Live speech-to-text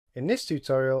In this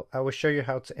tutorial, I will show you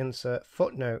how to insert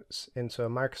footnotes into a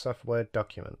Microsoft Word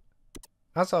document.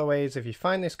 As always, if you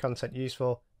find this content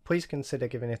useful, please consider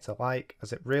giving it a like,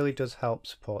 as it really does help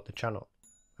support the channel.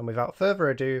 And without further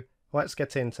ado, let's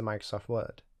get into Microsoft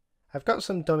Word. I've got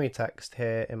some dummy text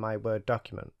here in my Word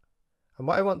document, and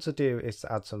what I want to do is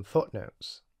to add some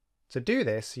footnotes. To do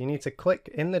this, you need to click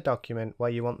in the document where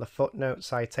you want the footnote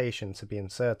citation to be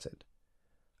inserted.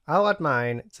 I'll add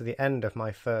mine to the end of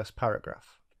my first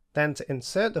paragraph. Then to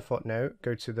insert the footnote,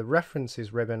 go to the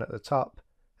References ribbon at the top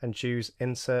and choose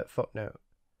Insert Footnote.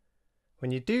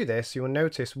 When you do this, you will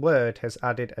notice Word has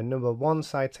added a number 1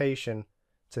 citation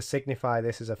to signify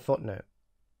this is a footnote,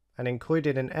 and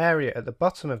included an area at the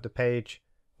bottom of the page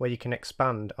where you can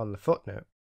expand on the footnote.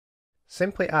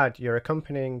 Simply add your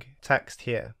accompanying text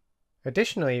here.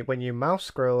 Additionally, when you mouse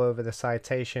scroll over the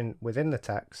citation within the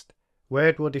text,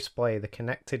 Word will display the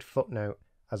connected footnote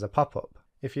as a pop-up.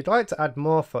 If you'd like to add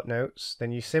more footnotes,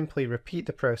 then you simply repeat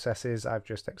the processes I've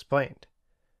just explained.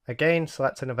 Again,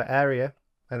 select another area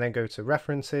and then go to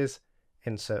References,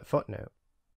 Insert Footnote.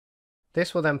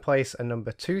 This will then place a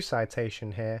number 2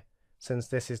 citation here, since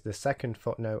this is the second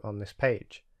footnote on this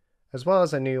page, as well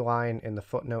as a new line in the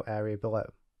footnote area below.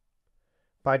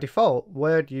 By default,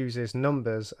 Word uses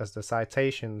numbers as the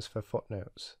citations for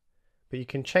footnotes, but you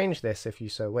can change this if you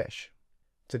so wish.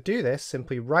 To do this,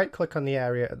 simply right-click on the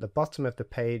area at the bottom of the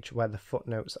page where the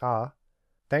footnotes are,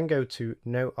 then go to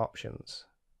Note Options.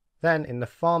 Then in the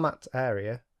Format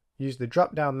area, use the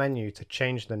drop-down menu to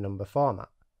change the number format,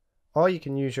 or you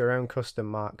can use your own custom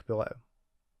mark below.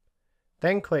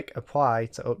 Then click Apply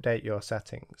to update your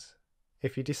settings.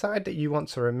 If you decide that you want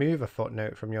to remove a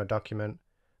footnote from your document,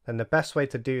 then the best way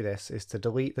to do this is to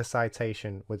delete the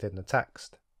citation within the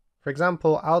text. For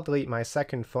example, I'll delete my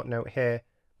second footnote here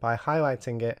by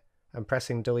highlighting it and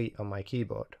pressing delete on my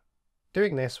keyboard.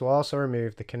 Doing this will also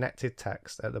remove the connected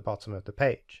text at the bottom of the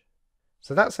page.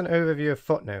 So that's an overview of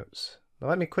footnotes. Now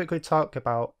let me quickly talk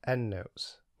about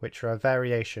endnotes, which are a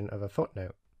variation of a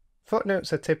footnote.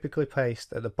 Footnotes are typically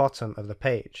placed at the bottom of the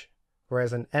page,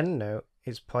 whereas an endnote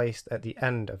is placed at the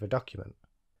end of a document.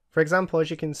 For example, as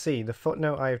you can see, the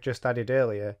footnote I have just added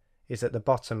earlier is at the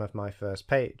bottom of my first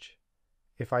page.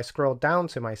 If I scroll down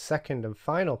to my second and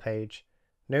final page,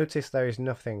 notice there is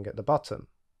nothing at the bottom.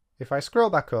 If I scroll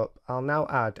back up, I'll now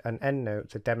add an endnote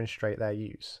to demonstrate their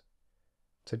use.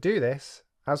 To do this,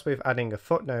 as with adding a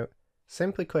footnote,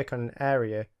 simply click on an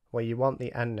area where you want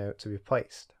the endnote to be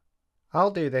placed.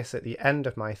 I'll do this at the end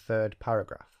of my third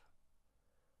paragraph.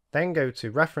 Then go to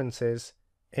References,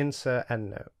 Insert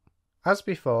Endnote. As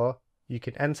before, you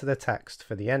can enter the text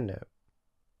for the endnote.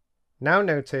 Now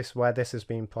notice where this has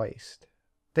been placed.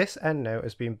 This endnote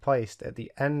has been placed at the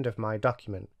end of my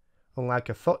document, unlike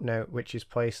a footnote which is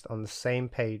placed on the same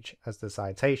page as the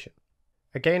citation.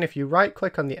 Again, if you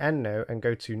right-click on the endnote and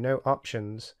go to Note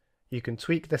Options, you can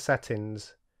tweak the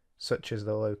settings such as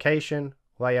the location,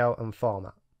 layout and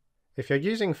format. If you're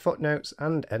using footnotes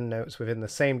and endnotes within the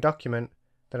same document,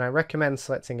 then I recommend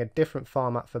selecting a different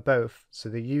format for both so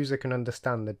the user can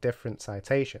understand the different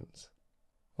citations.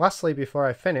 Lastly, before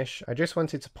I finish, I just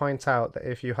wanted to point out that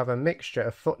if you have a mixture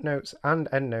of footnotes and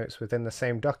endnotes within the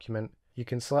same document, you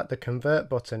can select the Convert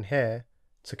button here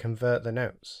to convert the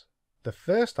notes. The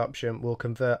first option will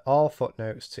convert all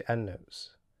footnotes to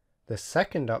endnotes. The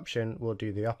second option will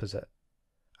do the opposite.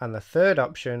 And the third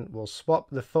option will swap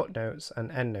the footnotes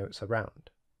and endnotes around.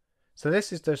 So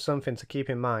this is just something to keep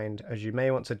in mind, as you may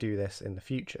want to do this in the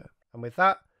future. And with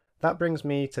that, that brings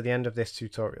me to the end of this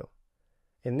tutorial.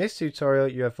 In this tutorial,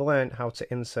 you have learned how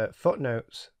to insert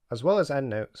footnotes as well as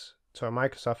endnotes to a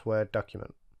Microsoft Word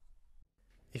document.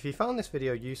 If you found this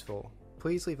video useful,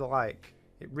 please leave a like.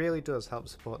 It really does help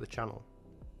support the channel.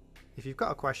 If you've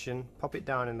got a question, pop it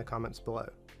down in the comments below.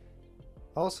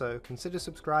 Also, consider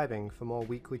subscribing for more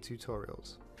weekly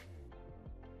tutorials.